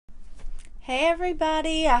Hey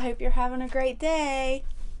everybody, I hope you're having a great day.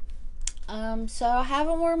 So I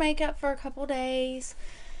haven't worn makeup for a couple days,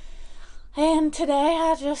 and today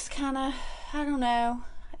I just kind of, I don't know,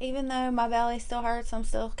 even though my belly still hurts, I'm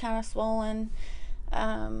still kind of swollen.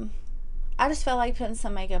 Um, I just felt like putting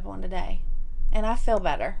some makeup on today, and I feel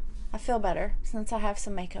better. I feel better since I have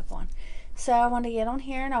some makeup on. So I wanted to get on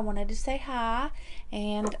here and I wanted to say hi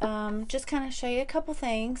and just kind of show you a couple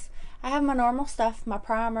things. I have my normal stuff, my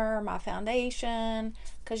primer, my foundation,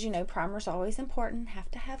 because you know primer's always important. Have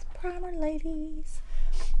to have primer, ladies.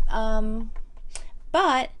 Um,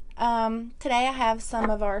 but today I have some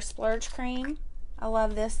of our splurge cream. I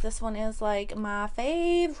love this. This one is like my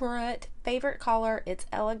favorite color. It's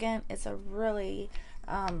elegant. It's a really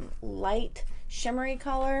light shimmery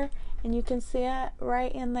color, and you can see it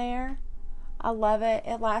right in there. I love it.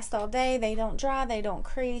 It lasts all day. They don't dry. They don't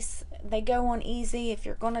crease. They go on easy. If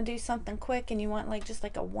you're going to do something quick and you want like just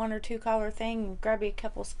like a one or two color thing, grab you a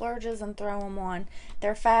couple splurges and throw them on.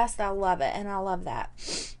 They're fast. I love it, and I love that.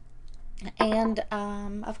 And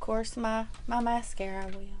of course my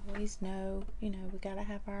mascara. We always know, we gotta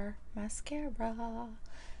have our mascara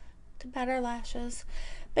to better lashes.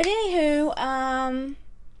 But anywho,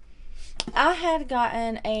 I had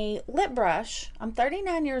gotten a lip brush. I'm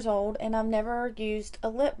 39 years old and I've never used a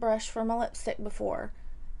lip brush for my lipstick before.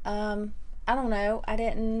 I don't know. I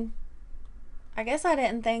guess I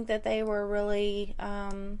didn't think that they were really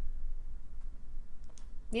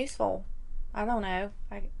useful. I don't know.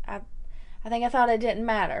 I think I thought it didn't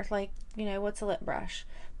matter. Like, what's a lip brush?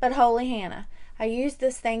 But holy Hannah, I used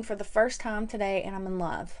this thing for the first time today and I'm in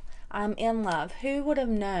love. I'm in love. Who would have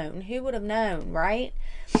known? Who would have known, right?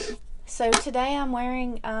 So today I'm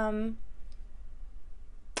wearing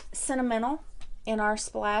Sentimental in our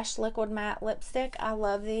Splash Liquid Matte Lipstick. I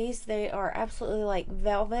love these. They are absolutely like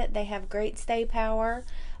velvet. They have great stay power.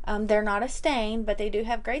 They're not a stain, but they do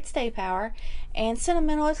have great stay power. And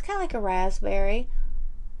Sentimental is kind of like a raspberry.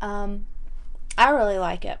 I really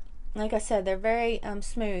like it. Like I said, they're very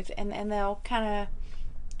smooth, and they'll kind of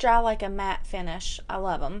dry like a matte finish. I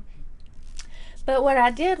love them. But what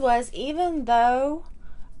I did was, even though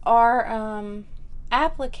our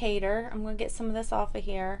applicator, I'm going to get some of this off of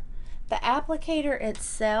here, the applicator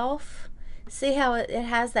itself, see how it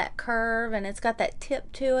has that curve and it's got that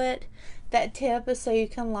tip to it. That tip is so you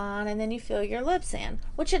can line and then you fill your lips in,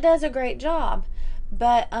 which it does a great job.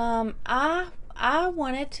 But I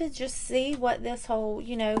wanted to just see what this whole,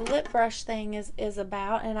 lip brush thing is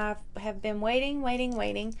about, and I have been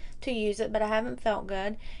waiting to use it, but I haven't felt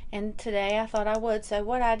good, and today I thought I would. So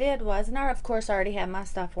what I did was, and I of course already had my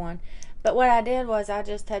stuff on, but what I did was I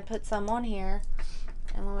just had put some on here,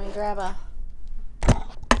 and let me grab a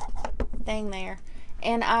thing there,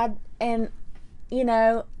 and I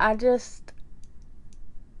just,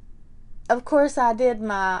 of course I did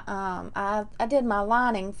my I did my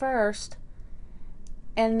lining first.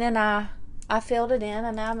 And then I filled it in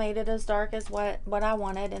and I made it as dark as what I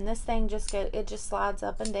wanted. And this thing it just slides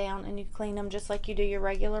up and down, and you clean them just like you do your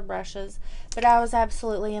regular brushes. But I was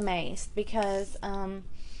absolutely amazed because I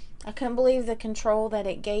couldn't believe the control that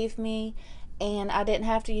it gave me, and I didn't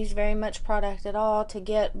have to use very much product at all to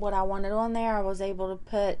get what I wanted on there. I was able to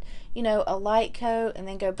put a light coat and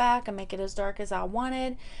then go back and make it as dark as I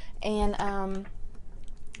wanted. And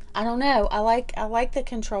I don't know. I like the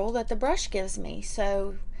control that the brush gives me.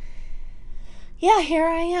 So yeah, here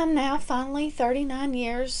I am now, finally 39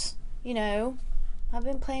 years. I've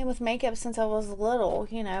been playing with makeup since I was little.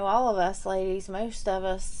 All of us ladies, most of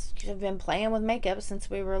us have been playing with makeup since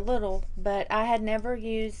we were little. But I had never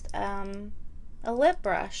used a lip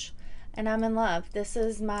brush, and I'm in love. This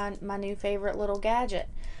is my new favorite little gadget.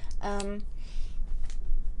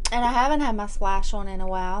 And I haven't had my splash on in a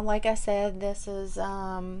while. Like I said, this is,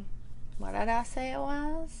 what did I say it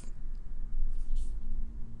was?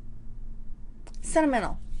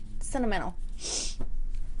 Sentimental. So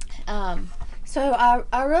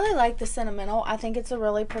I really like the Sentimental. I think it's a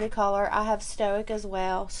really pretty color. I have Stoic as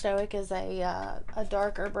well. Stoic is a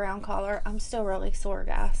darker brown color. I'm still really sore,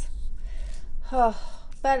 guys.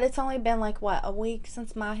 But it's only been like, what, a week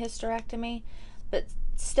since my hysterectomy. But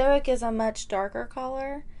Stoic is a much darker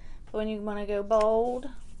color. When you want to go bold,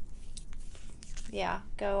 yeah,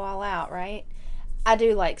 go all out, right? I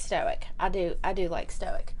do like Stoic. I do like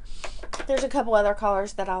Stoic. There's a couple other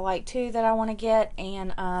colors that I like too that I want to get,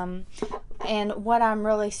 and what I'm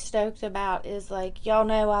really stoked about is, like, y'all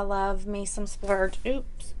know I love me some splurge.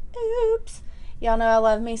 Oops. Y'all know I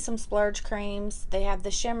love me some splurge creams. They have the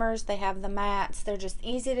shimmers, they have the mattes. They're just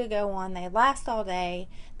easy to go on. They last all day.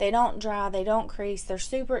 They don't dry, they don't crease. They're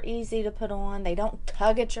super easy to put on. They don't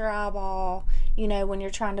tug at your eyeball, you know, when you're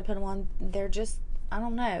trying to put them on. They're just, I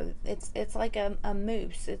don't know. It's like a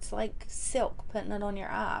mousse. It's like silk putting it on your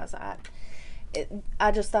eyes. I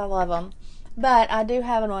love them. But I do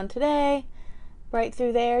have it on today. Right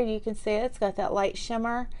through there, you can see it. It's got that light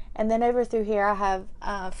shimmer. And then over through here, I have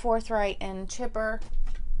Forthright and Chipper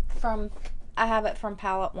I have it from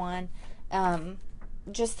Palette One,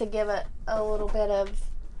 just to give it a little bit of,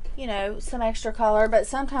 you know, some extra color. But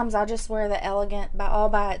sometimes I just wear the Elegant all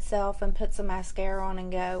by itself and put some mascara on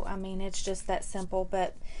and go. I mean, it's just that simple.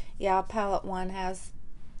 But yeah, Palette One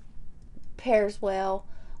pairs well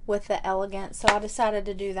with the Elegant, so I decided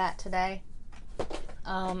to do that today.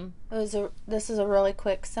 This is a really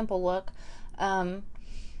quick, simple look.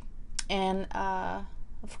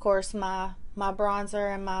 Of course, my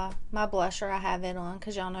bronzer and my blusher, I have it on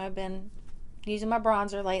because y'all know I've been using my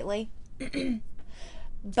bronzer lately.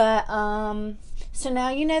 But so now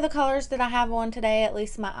you know the colors that I have on today, at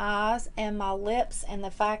least my eyes and my lips, and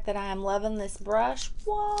the fact that I am loving this brush.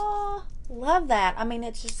 Whoa, love that. I mean,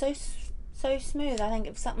 it's just so smooth. I think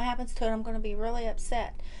if something happens to it, I'm going to be really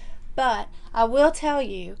upset. But I will tell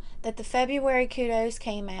you that the February Kudos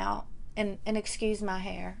came out, and excuse my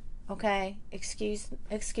hair, okay? Excuse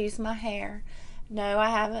my hair. No, I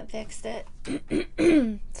haven't fixed it.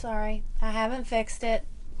 Sorry, I haven't fixed it.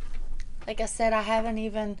 Like I said, I haven't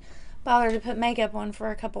even bothered to put makeup on for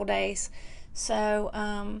a couple days. So,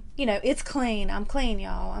 you know, it's clean. I'm clean,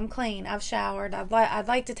 y'all. I'm clean. I've showered. I'd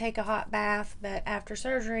like to take a hot bath, but after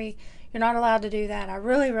surgery, you're not allowed to do that. I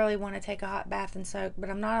really, really want to take a hot bath and soak, but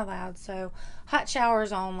I'm not allowed. So, hot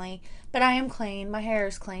showers only. But I am clean. My hair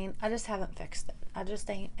is clean. I just haven't fixed it. I just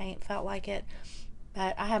ain't felt like it.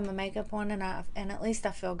 But I have my makeup on, and at least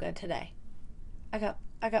I feel good today. I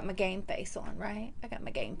got my game face on, right? I got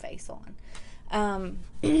my game face on.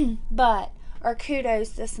 But our Kudos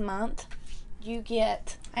this month, you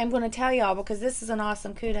get, I'm going to tell y'all because this is an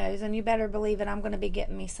awesome Kudos, and you better believe it, I'm going to be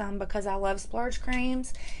getting me some because I love splurge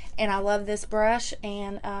creams and I love this brush,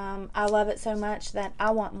 and I love it so much that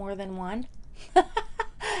I want more than one.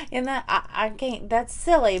 And that I can't, that's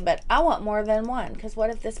silly, but I want more than one because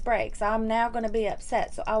what if this breaks? I'm now going to be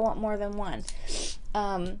upset, so I want more than one.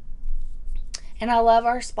 And I love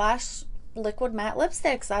our Splash liquid matte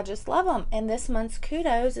lipsticks. I just love them. And this month's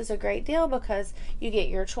Kudos is a great deal because you get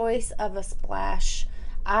your choice of a Splash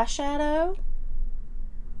eyeshadow,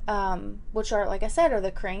 which are, like I said, are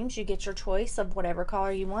the creams. You get your choice of whatever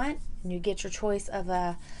color you want, and you get your choice of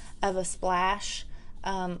a Splash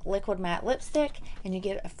liquid matte lipstick, and you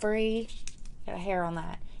get a free, got a hair on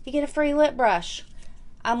that, you get a free lip brush.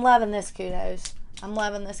 I'm loving this Kudos. I'm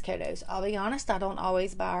loving this Kudos. I'll be honest, I don't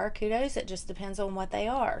always buy our Kudos. It just depends on what they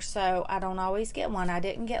are. So I don't always get one. I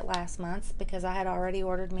didn't get last month's because I had already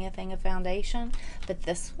ordered me a thing of foundation. But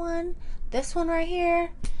this one right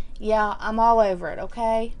here, yeah, I'm all over it,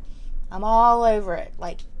 okay? I'm all over it.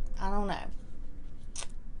 Like, I don't know.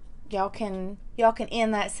 Y'all can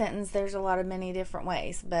end that sentence. There's a lot of many different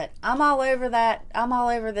ways. But I'm all over that. I'm all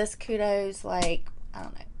over this Kudos, like, I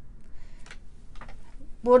don't know.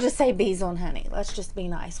 We'll just say bees on honey. Let's just be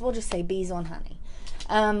nice. We'll just say bees on honey.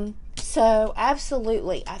 So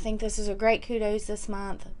absolutely, I think this is a great Kudos this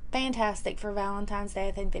month. Fantastic for Valentine's Day.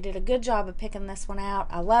 I think they did a good job of picking this one out.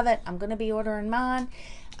 I love it. I'm going to be ordering mine.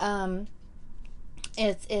 I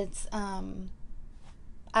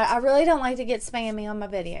really don't like to get spammy on my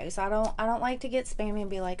videos. I don't like to get spammy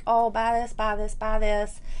and be like, oh, buy this, buy this, buy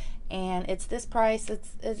this, and it's this price,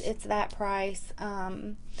 it's that price.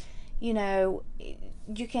 You know,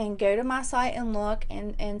 you can go to my site and look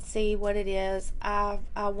and see what it is. I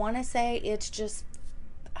want to say it's just,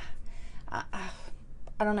 I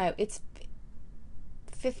don't know, it's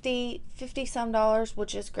 $50 some dollars,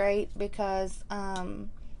 which is great because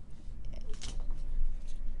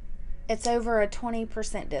it's over a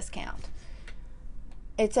 20% discount.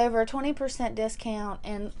 It's over a 20% discount,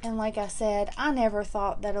 and like I said, I never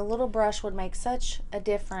thought that a little brush would make such a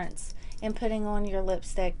difference in putting on your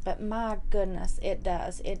lipstick, but my goodness, it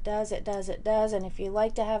does. It does, it does, it does. And if you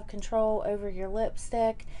like to have control over your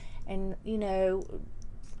lipstick, and you know,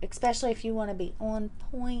 especially if you want to be on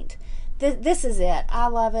point, this is it. I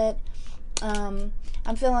love it.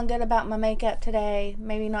 I'm feeling good about my makeup today.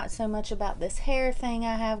 Maybe not so much about this hair thing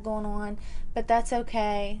I have going on, but that's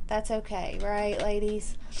okay. That's okay, right,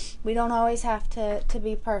 ladies? We don't always have to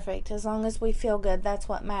be perfect. As long as we feel good, that's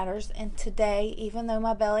what matters. And today, even though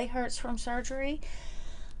my belly hurts from surgery,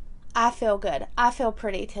 I feel good. I feel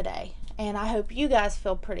pretty today. And I hope you guys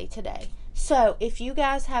feel pretty today. So if you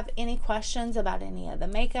guys have any questions about any of the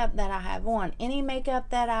makeup that I have on, any makeup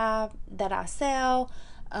that I sell,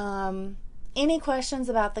 any questions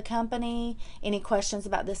about the company, any questions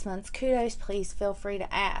about this month's kudos, please feel free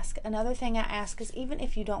to ask. Another thing I ask is, even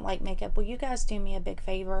if you don't like makeup, will you guys do me a big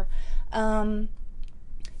favor? Can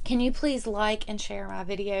you please like and share my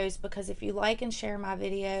videos? Because if you like and share my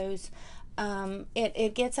videos,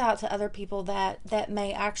 it gets out to other people that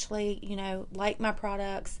may actually, you know, like my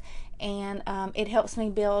products, and it helps me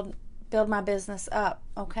build my business up.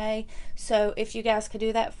 Okay, so if you guys could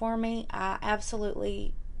do that for me, I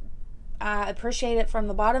appreciate it from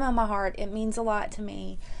the bottom of my heart. It means a lot to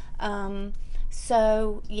me.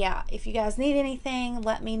 So yeah, if you guys need anything,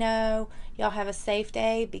 let me know. Y'all have a safe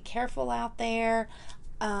day. Be careful out there.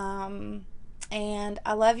 And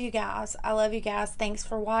I love you guys. Thanks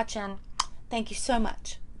for watching. Thank you so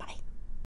much.